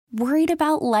Worried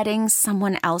about letting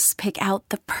someone else pick out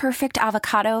the perfect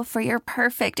avocado for your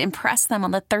perfect impress them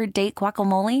on the third date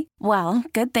guacamole? Well,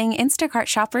 good thing Instacart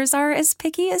shoppers are as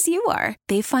picky as you are.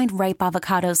 They find ripe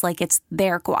avocados like it's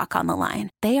their guac on the line.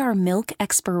 They are milk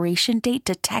expiration date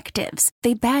detectives.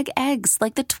 They bag eggs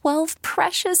like the 12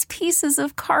 precious pieces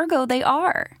of cargo they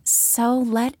are. So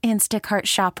let Instacart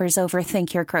shoppers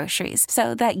overthink your groceries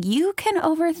so that you can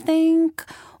overthink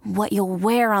what you'll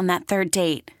wear on that third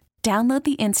date. Download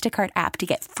the Instacart app to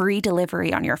get free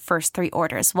delivery on your first 3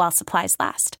 orders while supplies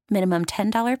last. Minimum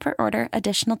 $10 per order.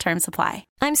 Additional terms apply.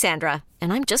 I'm Sandra,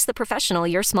 and I'm just the professional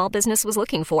your small business was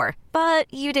looking for.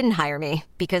 But you didn't hire me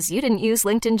because you didn't use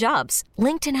LinkedIn Jobs.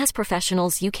 LinkedIn has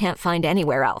professionals you can't find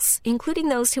anywhere else, including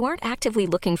those who aren't actively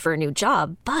looking for a new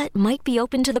job, but might be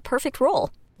open to the perfect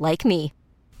role, like me.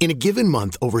 In a given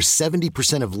month, over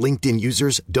 70% of LinkedIn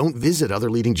users don't visit other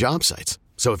leading job sites.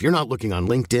 So if you're not looking on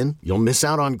LinkedIn, you'll miss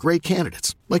out on great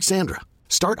candidates like Sandra.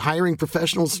 Start hiring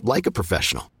professionals like a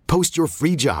professional. Post your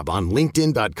free job on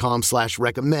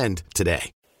linkedin.com/recommend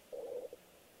today.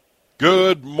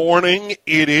 Good morning.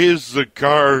 It is the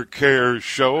Car Care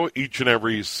Show each and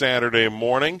every Saturday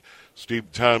morning.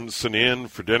 Steve Thompson in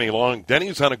for Denny Long.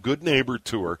 Denny's on a Good Neighbor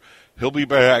tour. He'll be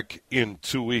back in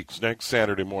 2 weeks. Next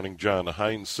Saturday morning, John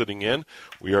Hines sitting in.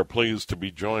 We are pleased to be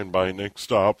joined by Nick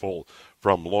Stoffell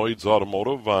from Lloyd's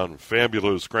Automotive on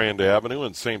fabulous Grand Avenue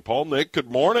in St. Paul. Nick, good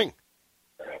morning.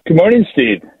 Good morning,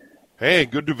 Steve. Hey,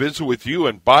 good to visit with you.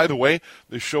 And by the way,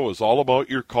 this show is all about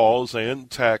your calls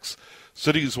and texts.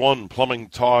 Cities One Plumbing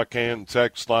Talk and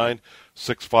Text Line,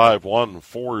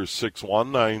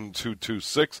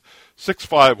 651-461-9226,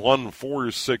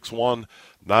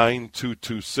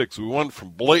 651-461-9226. We went from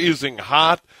blazing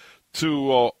hot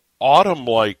to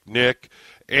autumn-like, Nick,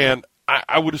 and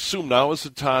I would assume now is the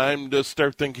time to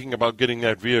start thinking about getting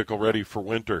that vehicle ready for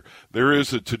winter. There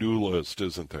is a to-do list,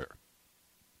 isn't there?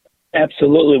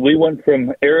 Absolutely. We went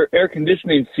from air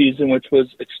conditioning season, which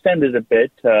was extended a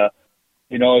bit.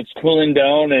 It's cooling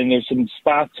down, and there's some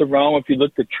spots around. If you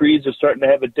look, the trees are starting to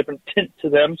have a different tint to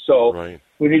them. So right.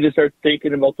 We need to start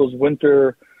thinking about those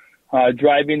winter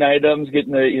driving items,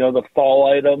 getting the fall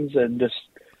items, and just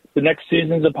the next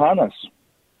season's upon us.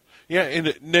 Yeah,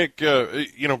 and Nick,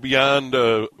 beyond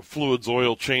fluids,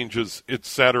 oil changes,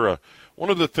 etc., one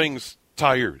of the things,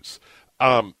 tires.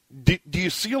 Do you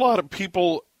see a lot of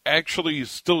people actually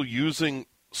still using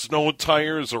snow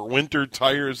tires or winter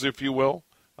tires, if you will,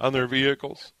 on their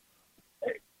vehicles?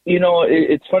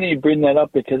 It's funny you bring that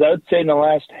up because I would say in the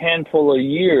last handful of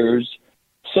years,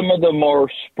 some of the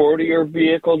more sportier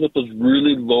vehicles with those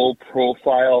really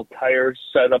low-profile tire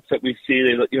setups that we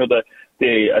see,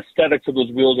 the aesthetics of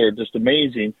those wheels are just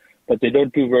amazing, but they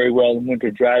don't do very well in winter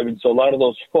driving. So a lot of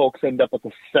those folks end up with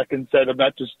a second set of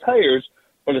not just tires,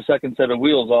 but a second set of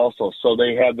wheels also. So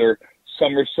they have their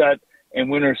summer set and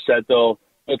winter set. They'll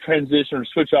transition or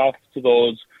switch off to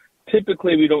those.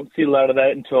 Typically, we don't see a lot of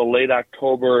that until late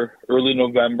October, early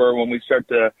November, when we start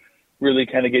to really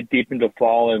kind of get deep into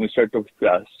fall and we start to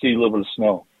see a little bit of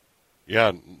snow.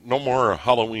 Yeah, no more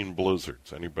Halloween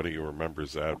blizzards. Anybody who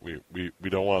remembers that, we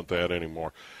don't want that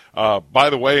anymore.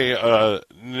 By the way,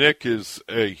 Nick is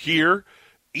here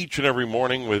each and every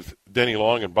morning with Denny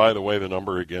Long. And by the way, the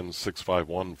number again is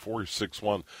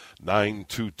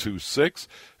 651-461-9226.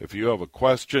 If you have a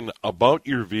question about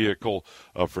your vehicle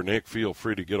for Nick, feel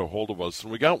free to get a hold of us.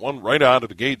 And we got one right out of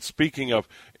the gate. Speaking of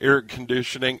air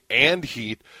conditioning and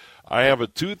heat, I have a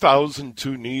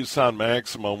 2002 Nissan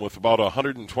Maxima with about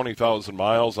 120,000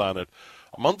 miles on it.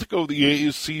 A month ago, the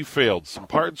AC failed. Some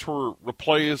parts were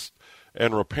replaced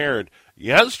and repaired.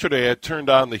 Yesterday, I turned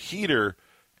on the heater,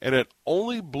 and it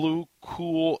only blew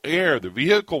cool air. The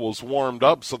vehicle was warmed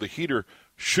up, so the heater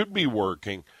should be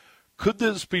working. Could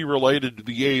this be related to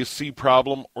the AC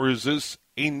problem, or is this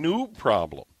a new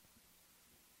problem?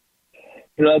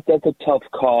 That's a tough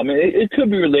call. I mean, it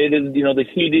could be related. The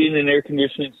heating and air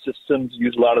conditioning systems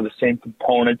use a lot of the same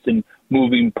components and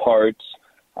moving parts.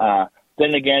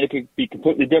 Then again, it could be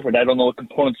completely different. I don't know what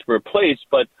components to replace,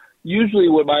 but usually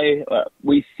what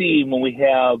we see when we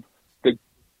have the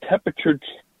temperature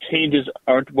changes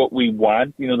aren't what we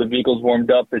want. The vehicle's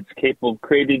warmed up, it's capable of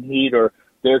creating heat, or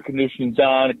the air conditioning's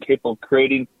on, it's capable of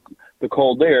creating the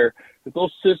cold air. If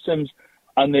those systems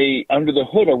under the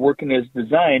hood are working as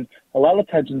designed, a lot of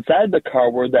times inside the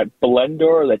car where that blend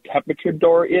door or that temperature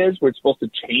door is, where it's supposed to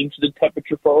change the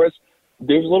temperature for us,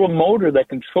 there's a little motor that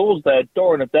controls that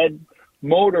door. And if that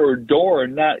motor or door are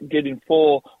not getting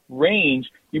full range,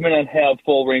 you may not have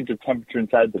full range of temperature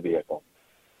inside the vehicle.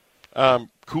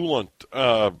 Coolant.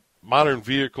 Modern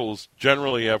vehicles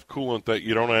generally have coolant that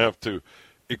you don't have to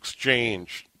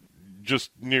exchange.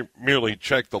 just merely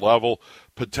check the level,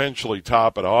 potentially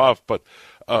top it off. But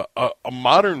a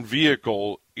modern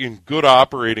vehicle in good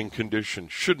operating condition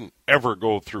shouldn't ever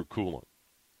go through coolant.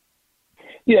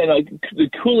 Yeah, no, the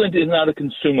coolant is not a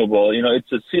consumable.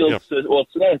 It's a sealed system. Well,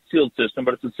 it's not a sealed system,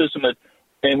 but it's a system that,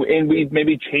 and we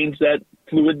maybe change that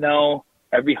fluid now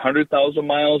every 100,000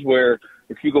 miles, where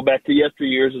if you go back to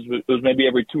yesteryears, it was maybe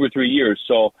every 2 or 3 years.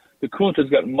 So the coolant has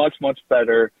gotten much, much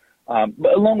better,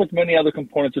 but along with many other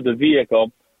components of the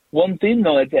vehicle. One thing,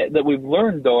 though, that we've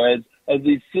learned, though, as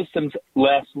these systems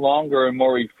last longer and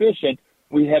more efficient,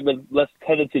 we have a less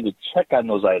tendency to check on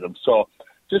those items. So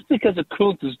just because the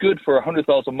coolant is good for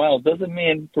 100,000 miles doesn't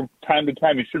mean from time to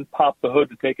time you shouldn't pop the hood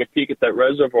to take a peek at that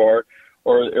reservoir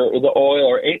or the oil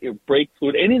or brake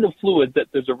fluid, any of the fluids that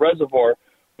there's a reservoir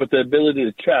with the ability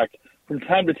to check. From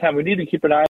time to time, we need to keep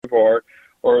an eye on the reservoir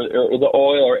or the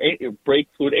oil or brake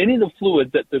fluid, any of the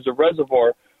fluids that there's a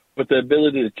reservoir with the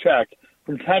ability to check.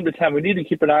 From time to time, we need to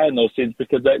keep an eye on those things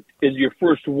because that is your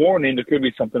first warning there could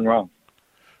be something wrong.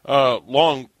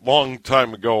 Long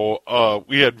time ago,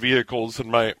 we had vehicles,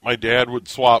 and my dad would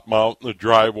swap them out in the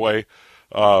driveway.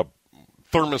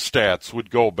 Thermostats would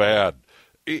go bad.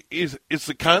 Is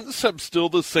the concept still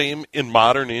the same in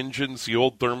modern engines, the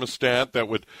old thermostat that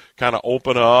would kind of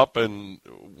open up, and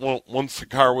once the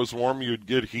car was warm, you'd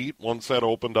get heat once that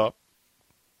opened up?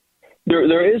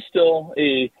 There is still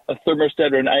a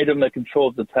thermostat or an item that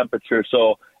controls the temperature.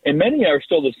 So, and many are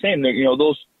still the same.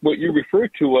 Those, what you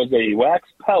referred to was a wax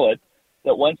pellet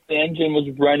that once the engine was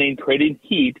running, creating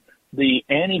heat, the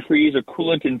antifreeze or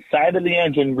coolant inside of the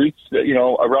engine reached,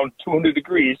 around 200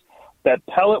 degrees. That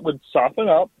pellet would soften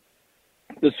up.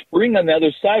 The spring on the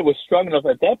other side was strong enough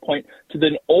at that point to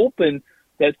then open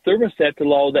that thermostat to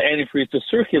allow the antifreeze to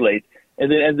circulate. And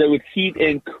then as they would heat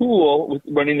and cool with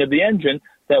running of the engine,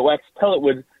 that wax pellet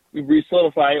would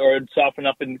re-solidify or soften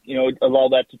up and, allow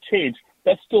that to change.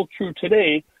 That's still true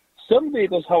today. Some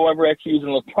vehicles, however, actually use an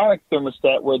electronic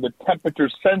thermostat where the temperature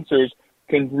sensors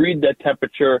can read that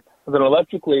temperature, and then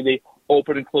electrically they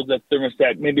open and close that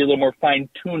thermostat, maybe a little more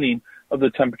fine-tuning of the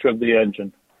temperature of the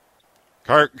engine.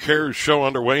 Car Care Show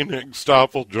underway. Nick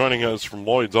Stoffell joining us from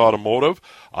Lloyd's Automotive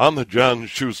on the John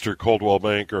Schuster Coldwell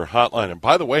Banker Hotline. And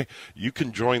by the way, you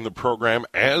can join the program,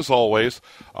 as always,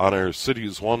 on our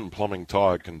Cities 1 Plumbing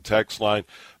Talk and text line.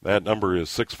 That number is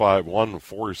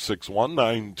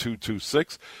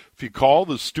 651-461-9226. If you call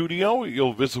the studio,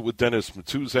 you'll visit with Dennis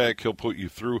Matuzak. He'll put you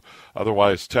through.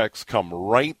 Otherwise, texts come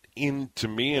right into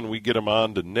me, and we get them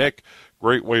on to Nick.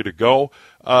 Great way to go.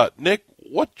 Nick,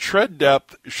 what tread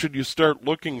depth should you start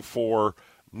looking for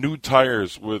new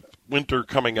tires with winter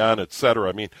coming on, et cetera?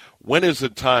 I mean, when is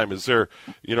it time? Is there,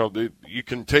 you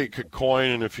can take a coin,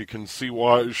 and if you can see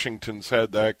Washington's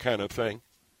head, that kind of thing?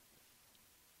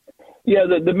 Yeah,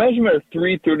 the measurement of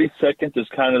 3/32 is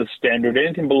kind of the standard.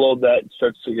 Anything below that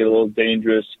starts to get a little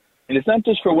dangerous. And it's not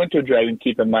just for winter driving,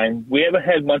 keep in mind. We haven't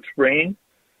had much rain,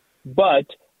 but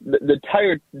the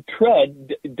tire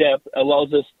tread depth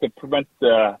allows us to prevent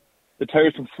the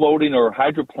tires from floating or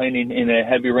hydroplaning in a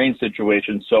heavy rain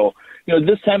situation. So,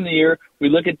 this time of the year, we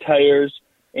look at tires,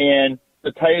 and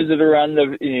the tires that are on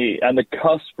the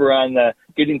cusp or on the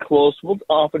getting close, we'll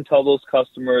often tell those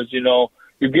customers,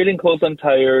 you're getting close on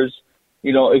tires.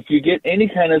 If you get any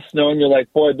kind of snow and you're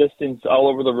like, boy, this thing's all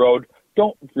over the road,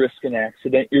 don't risk an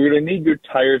accident. You're going to need your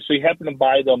tires, so you happen to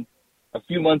buy them a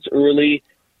few months early.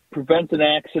 Prevent an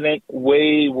accident,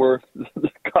 way worth the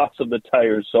cost of the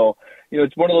tires. So,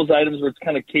 it's one of those items where it's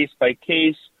kind of case by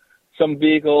case. Some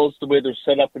vehicles, the way they're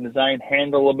set up and designed,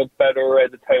 handle a little bit better.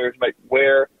 The tires might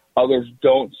wear, others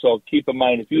don't. So keep in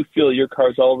mind, if you feel your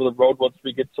car's all over the road, once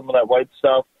we get some of that white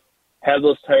stuff, have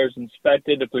those tires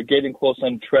inspected. If they're getting close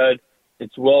on tread,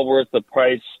 it's well worth the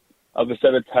price of a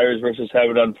set of tires versus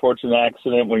having an unfortunate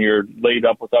accident when you're laid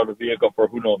up without a vehicle for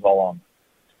who knows how long.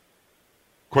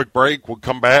 Quick break. We'll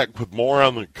come back with more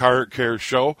on the Car Care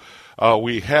Show.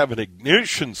 We have an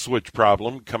ignition switch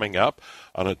problem coming up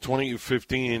on a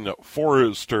 2015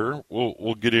 Forester.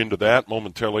 We'll get into that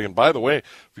momentarily. And by the way,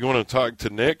 if you want to talk to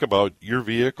Nick about your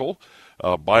vehicle,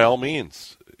 by all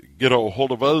means, get a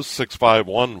hold of us,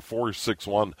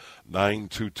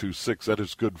 651-461-9226. That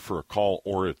is good for a call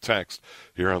or a text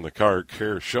here on the Car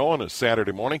Care Show on a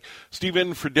Saturday morning. Steve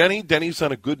in for Denny. Denny's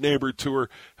on a Good Neighbor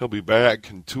tour. He'll be back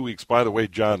in 2 weeks. By the way,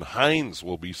 John Hines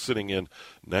will be sitting in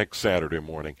next Saturday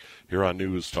morning here on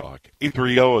News Talk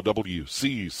 830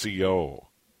 WCCO.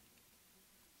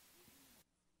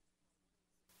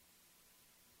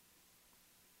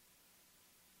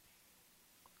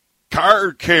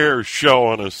 Car Care Show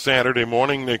on a Saturday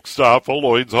morning. Nick Stoffell,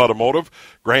 Lloyd's Automotive,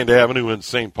 Grand Avenue in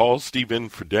St. Paul. Steve in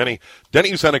for Denny.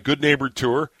 Denny's on a Good Neighbor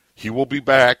tour. He will be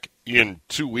back in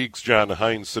 2 weeks. John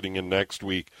Hines sitting in next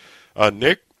week.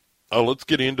 Nick, let's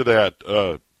get into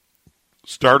that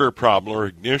starter problem or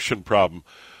ignition problem.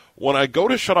 When I go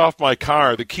to shut off my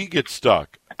car, the key gets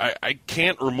stuck. I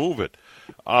can't remove it.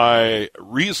 I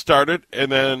restart it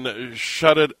and then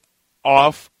shut it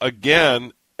off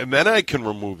again, and then I can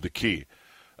remove the key.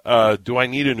 Do I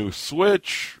need a new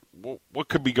switch? What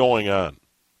could be going on?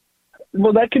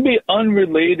 Well, that could be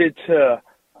unrelated to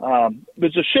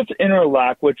there's a shift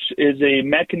interlock, which is a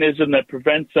mechanism that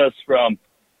prevents us from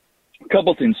a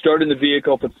couple things. Starting the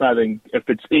vehicle if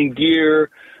it's in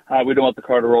gear, we don't want the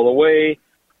car to roll away.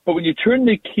 But when you turn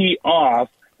the key off,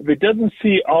 if it doesn't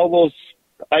see all those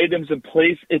items in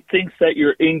place, it thinks that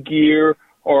you're in gear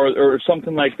or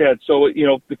something like that. So,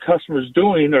 the customer's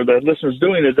doing or the listener's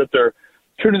doing is that they're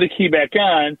turning the key back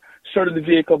on, starting the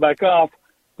vehicle back off.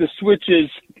 The switch is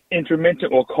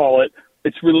intermittent, we'll call it.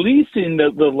 It's releasing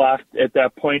the lock at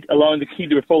that point, allowing the key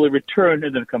to fully return,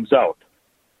 and then it comes out.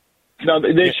 Now,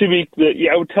 they should be.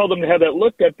 I would tell them to have that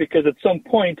looked at, because at some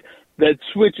point that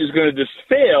switch is going to just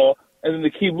fail, and then the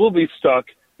key will be stuck,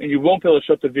 and you won't be able to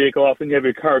shut the vehicle off, and you have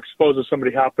your car exposed to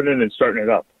somebody hopping in and starting it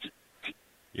up.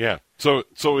 Yeah, so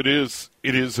it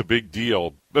is a big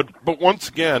deal. But once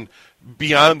again,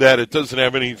 beyond that, it doesn't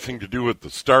have anything to do with the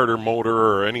starter motor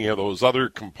or any of those other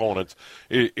components.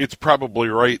 It's probably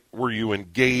right where you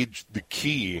engage the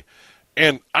key.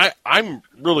 And I'm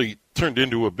really turned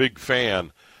into a big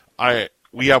fan.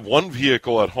 We have one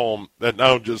vehicle at home that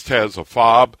now just has a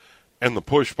fob and the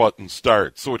push button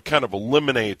start. So it kind of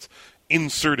eliminates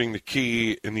inserting the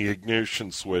key in the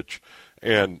ignition switch,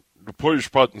 and the push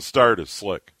button start is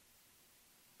slick.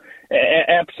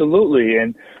 Absolutely.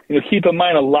 And keep in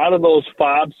mind, a lot of those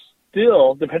fobs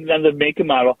still, depending on the make and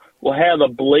model, will have a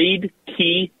blade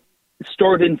key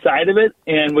stored inside of it.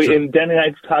 And and Dan and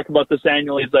I talk about this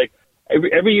annually. It's like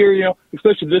every year,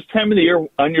 especially this time of the year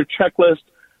on your checklist,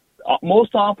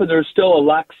 most often there's still a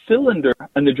lock cylinder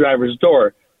on the driver's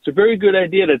door. It's a very good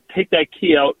idea to take that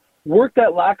key out, work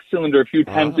that lock cylinder a few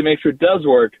times to make sure it does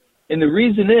work. And the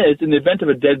reason is, in the event of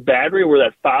a dead battery where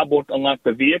that fob won't unlock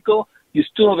the vehicle, you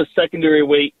still have a secondary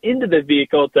way into the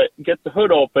vehicle to get the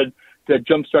hood open to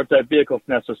jumpstart that vehicle if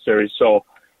necessary. So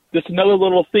just another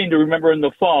little thing to remember in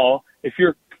the fall. If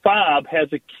your fob has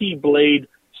a key blade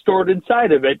stored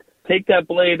inside of it, take that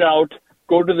blade out,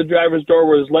 go to the driver's door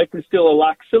where there's likely still a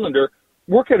lock cylinder,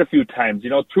 work it a few times,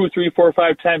 2, 3, 4,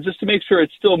 5 times, just to make sure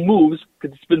it still moves,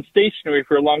 because it's been stationary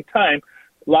for a long time.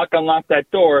 Unlock that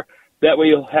door. That way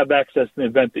you'll have access in the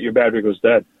event that your battery goes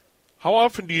dead. How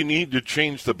often do you need to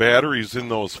change the batteries in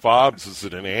those fobs? Is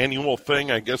it an annual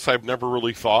thing? I guess I've never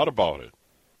really thought about it.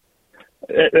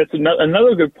 That's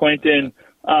another good point. And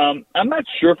I'm not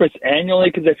sure if it's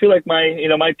annually, because I feel like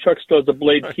my truck still has a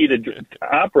blade key to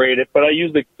operate it, but I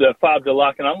use the fob to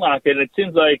lock and unlock it. And it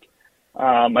seems like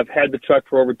I've had the truck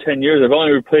for over 10 years. I've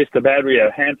only replaced the battery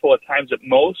a handful of times at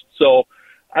most. So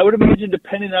I would imagine,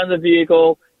 depending on the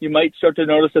vehicle, you might start to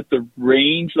notice that the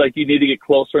range, like you need to get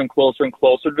closer and closer and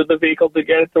closer to the vehicle to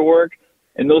get it to work.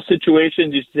 In those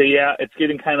situations, you say, yeah, it's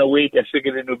getting kind of weak. I should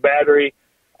get a new battery.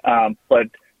 But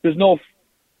there's no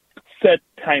set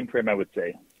time frame, I would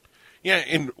say. Yeah,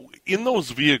 and in those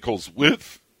vehicles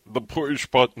with the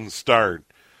push-button start,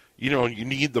 you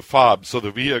need the fob, so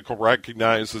the vehicle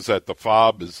recognizes that the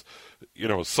fob is,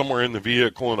 somewhere in the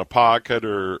vehicle in a pocket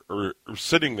or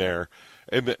sitting there,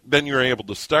 and then you're able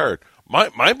to start.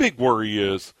 My big worry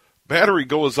is battery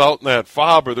goes out in that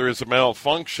fob or there is a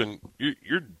malfunction,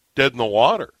 you're dead in the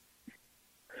water.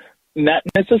 Not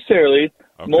necessarily.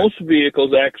 Okay. Most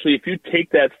vehicles, actually, if you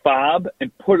take that fob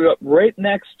and put it up right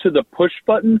next to the push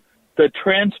button, the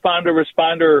transponder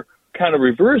responder kind of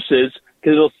reverses,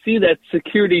 because it'll see that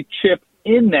security chip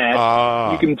in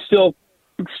that. You can still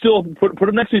put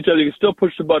them next to each other. You can still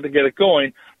push the button to get it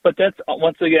going. But that's,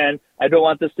 once again, I don't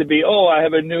want this to be, I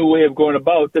have a new way of going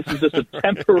about. This is just a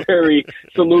temporary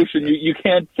solution. You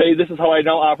can't say this is how I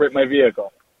now operate my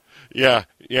vehicle. Yeah,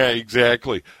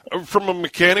 exactly. From a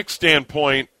mechanic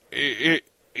standpoint,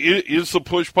 is the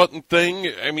push-button thing,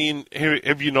 I mean,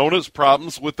 have you noticed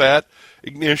problems with that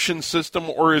ignition system,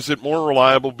 or is it more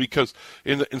reliable because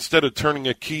instead of turning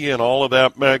a key and all of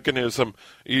that mechanism,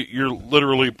 you're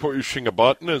literally pushing a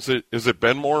button? Has it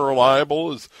been more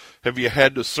reliable? Have you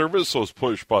had to service those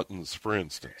push-buttons, for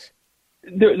instance?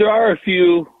 There are a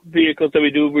few vehicles that we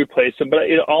do replace them, but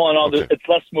all in all, it's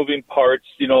less moving parts.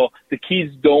 The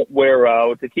keys don't wear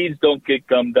out. The keys don't get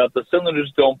gummed up. The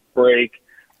cylinders don't break.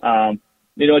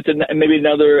 It's maybe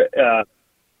another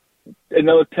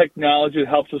technology that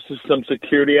helps us with some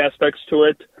security aspects to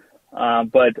it.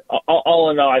 But all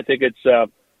in all, I think it's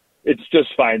it's just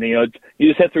fine. You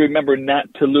just have to remember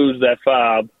not to lose that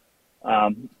fob.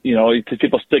 Because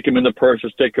people stick them in the purse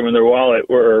or stick them in their wallet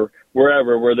or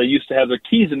wherever, where they used to have their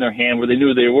keys in their hand where they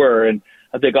knew they were. And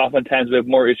I think oftentimes we have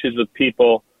more issues with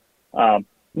people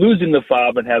losing the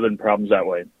fob and having problems that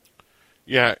way.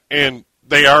 Yeah, and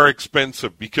they are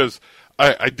expensive because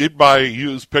I did buy a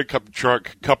used pickup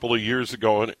truck a couple of years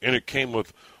ago, and it came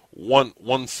with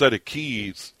one set of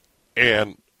keys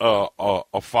and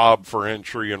a fob for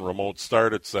entry and remote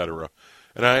start, etc.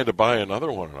 And I had to buy another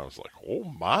one, and I was like, "Oh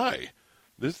my,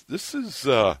 this is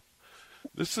a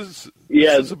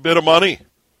bit of money."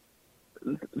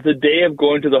 The day of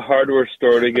going to the hardware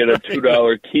store to get a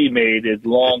 $2 key made is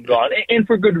long gone, and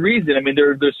for good reason. I mean,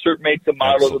 there's certain makes and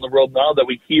models in the world now that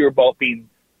we hear about being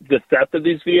the theft of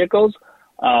these vehicles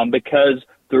because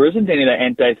there isn't any of the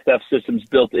anti-theft systems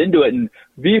built into it, and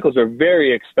vehicles are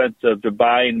very expensive to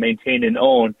buy and maintain and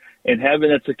own, and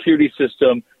having that security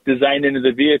system designed into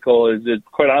the vehicle is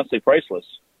quite honestly priceless.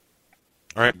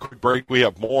 All right, quick break. We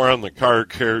have more on the Car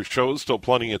Care Show. Still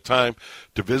plenty of time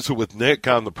to visit with Nick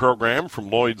on the program from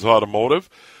Lloyd's Automotive.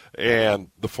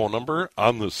 And the phone number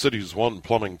on the Cities One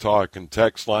Plumbing Talk and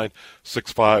Text line,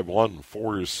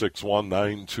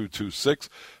 651-461-9226,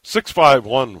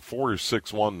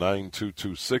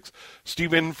 651-461-9226.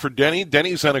 Steve in for Denny.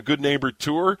 Denny's on a Good Neighbor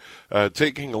tour,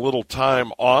 taking a little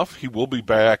time off. He will be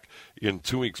back in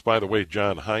 2 weeks. By the way,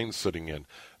 John Hines sitting in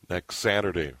next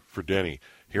Saturday for Denny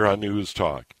here on News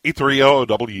Talk,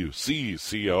 830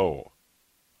 WCCO.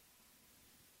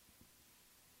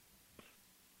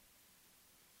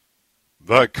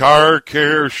 The Car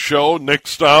Care Show, Nick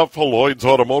Stoffell, Lloyd's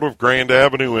Automotive, Grand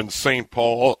Avenue in St.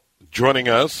 Paul, joining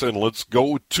us. And let's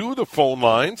go to the phone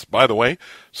lines. By the way,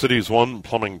 Cities One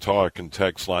Plumbing Talk and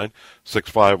Text line,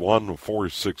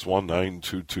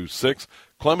 651-461-9226.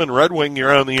 Clement Red Wing,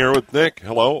 you're on the air with Nick.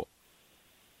 Hello.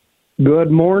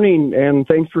 Good morning, and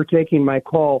thanks for taking my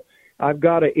call. I've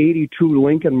got an 82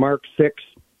 Lincoln Mark 6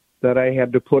 that I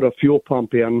had to put a fuel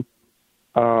pump in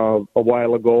a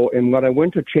while ago, and when I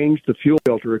went to change the fuel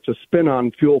filter, it's a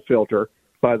spin-on fuel filter,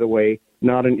 by the way,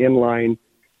 not an inline.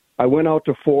 I went out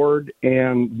to Ford,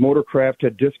 and Motorcraft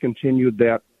had discontinued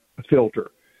that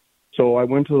filter. So I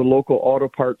went to the local auto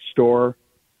parts store,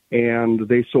 and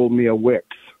they sold me a Wix.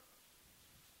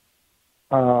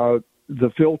 The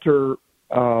filter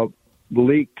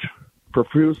leaked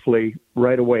profusely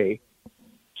right away.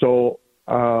 So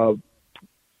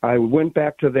I went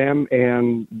back to them,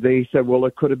 and they said, well,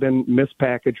 it could have been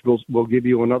mispackaged. We'll give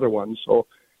you another one. So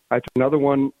I took another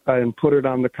one and put it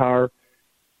on the car.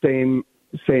 Same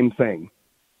thing.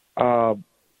 I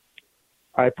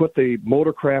put the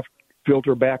Motorcraft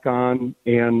filter back on,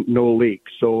 and no leak.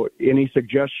 So any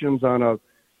suggestions on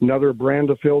another brand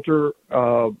of filter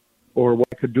or what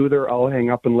I could do there, I'll hang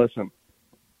up and listen.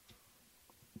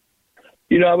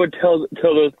 I would tell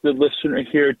the listener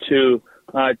here to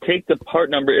take the part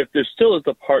number, if there still is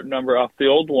the part number off the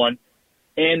old one,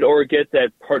 and or get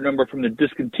that part number from the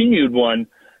discontinued one.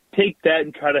 Take that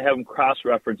and try to have them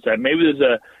cross-reference that. Maybe there's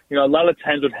a lot of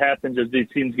times what happens as these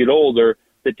things get older,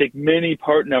 they take many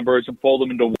part numbers and fold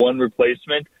them into one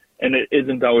replacement, and it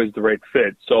isn't always the right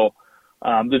fit. So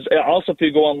there's also, if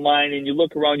you go online and you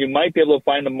look around, you might be able to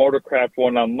find the Motorcraft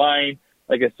one online.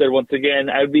 Like I said, once again,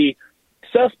 I'd be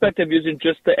suspect of using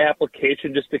just the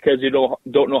application just because you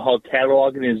don't know how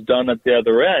cataloging is done at the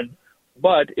other end.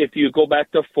 But if you go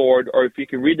back to Ford, or if you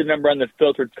can read the number on the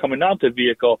filter coming out the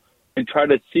vehicle and try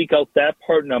to seek out that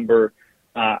part number,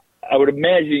 I would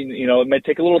imagine, it may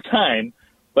take a little time,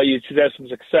 but you should have some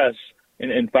success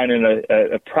in finding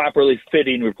a properly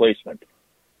fitting replacement.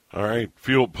 All right.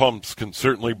 Fuel pumps can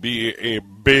certainly be a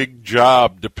big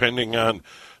job depending on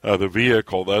the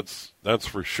vehicle. That's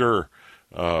for sure.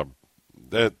 That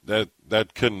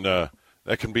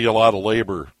can be a lot of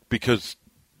labor, because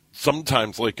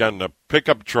sometimes, like on the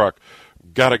pickup truck,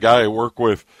 got a guy I work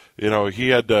with, he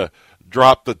had to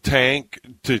drop the tank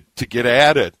to get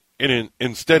at it, and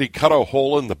instead he cut a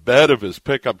hole in the bed of his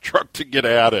pickup truck to get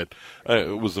at it.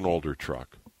 It was an older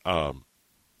truck, and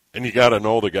you got to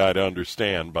know the guy to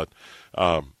understand, but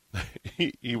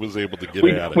he was able to get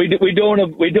at it. We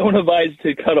don't advise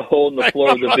to cut a hole in the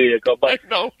floor of the vehicle, but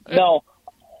no.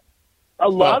 A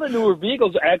lot of newer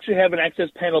vehicles actually have an access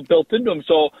panel built into them.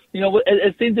 So,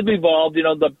 as things have evolved,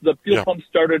 the fuel pumps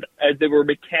started as they were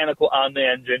mechanical on the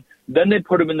engine. Then they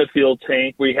put them in the fuel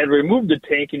tank. We had to remove the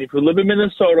tank. And if you live in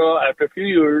Minnesota, after a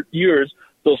few years,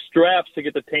 those straps to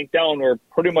get the tank down were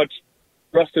pretty much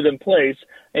rusted in place.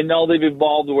 And now they've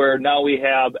evolved where now we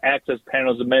have access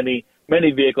panels in many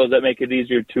vehicles that make it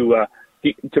easier to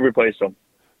replace them.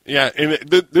 Yeah, and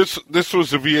this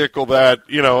was a vehicle that,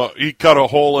 he cut a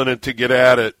hole in it to get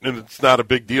at it, and it's not a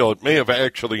big deal. It may have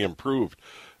actually improved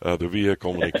the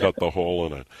vehicle when he cut the hole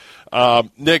in it.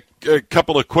 Nick, a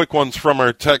couple of quick ones from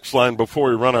our text line before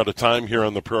we run out of time here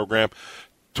on the program.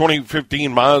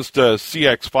 2015 Mazda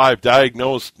CX-5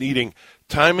 diagnosed needing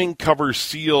timing cover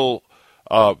seal,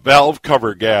 valve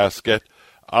cover gasket,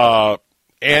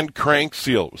 and crank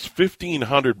seal. It was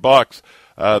 $1,500.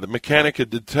 The mechanic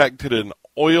had detected an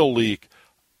oil leak.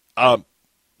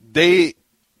 The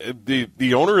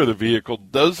owner of the vehicle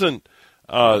doesn't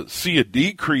see a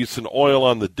decrease in oil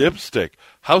on the dipstick.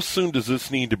 How soon does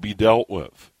this need to be dealt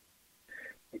with?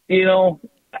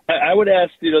 I would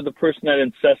ask, the person that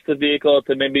assessed the vehicle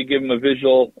to maybe give them a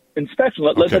visual inspection.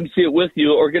 Let them see it with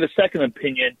you or get a second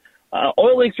opinion.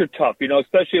 Oil leaks are tough,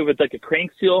 especially if it's like a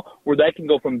crank seal where that can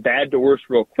go from bad to worse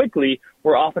real quickly,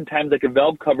 where oftentimes like a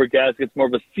valve cover gasket, it's more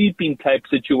of a seeping type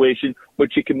situation,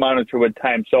 which you can monitor with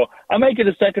time. So I might get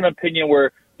a second opinion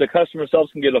where the customer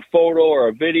themselves can get a photo or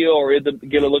a video or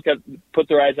get a look at, put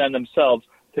their eyes on themselves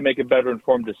to make a better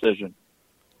informed decision.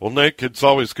 Well, Nick, it's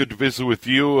always good to visit with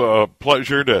you. A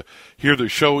pleasure to hear the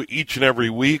show each and every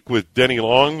week with Denny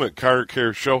Long, the Car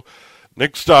Care Show.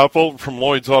 Nick Stoffell from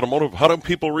Lloyd's Automotive. How do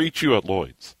people reach you at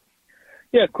Lloyd's?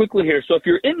 Yeah, quickly here. So if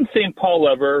you're in St. Paul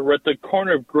ever, we're at the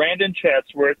corner of Grand and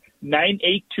Chatsworth,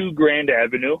 982 Grand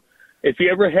Avenue. If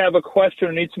you ever have a question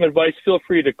or need some advice, feel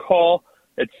free to call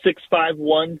at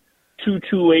 651-228-1316.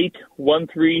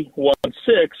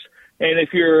 And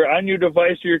if you're on your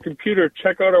device or your computer,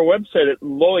 check out our website at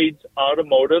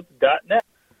lloydsautomotive.net.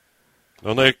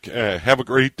 Well, Nick, have a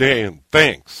great day, and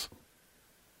thanks.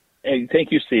 Hey,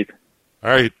 thank you, Steve. All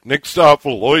right, Nick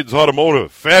Stoffell, Lloyd's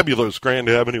Automotive, fabulous Grand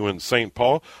Avenue in St.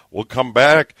 Paul. We'll come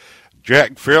back.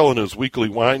 Jack Farrell and his weekly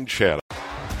wine chat.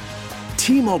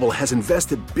 T-Mobile has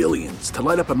invested billions to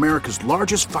light up America's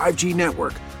largest 5G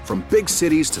network, from big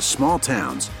cities to small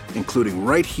towns, including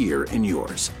right here in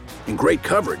yours. And great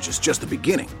coverage is just the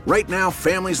beginning. Right now,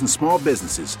 families and small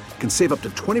businesses can save up to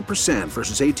 20%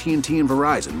 versus AT&T and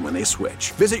Verizon when they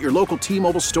switch. Visit your local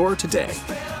T-Mobile store today.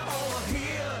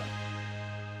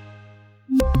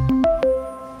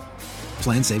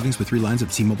 Plan savings with 3 lines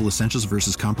of T-Mobile Essentials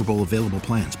versus comparable available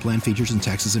plans. Plan features and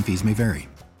taxes and fees may vary.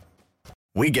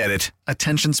 We get it.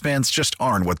 Attention spans just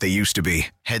aren't what they used to be.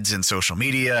 Heads in social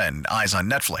media and eyes on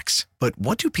Netflix. But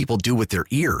what do people do with their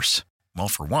ears? Well,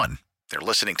 for one, they're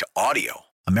listening to audio.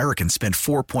 Americans spend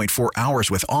 4.4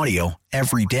 hours with audio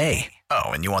every day. Oh,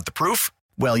 and you want the proof?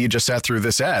 Well, you just sat through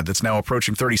this ad that's now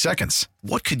approaching 30 seconds.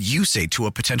 What could you say to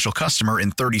a potential customer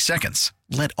in 30 seconds?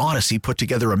 Let Odyssey put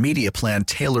together a media plan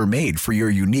tailor-made for your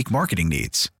unique marketing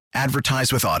needs.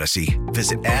 Advertise with Odyssey.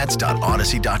 Visit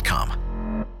ads.odyssey.com.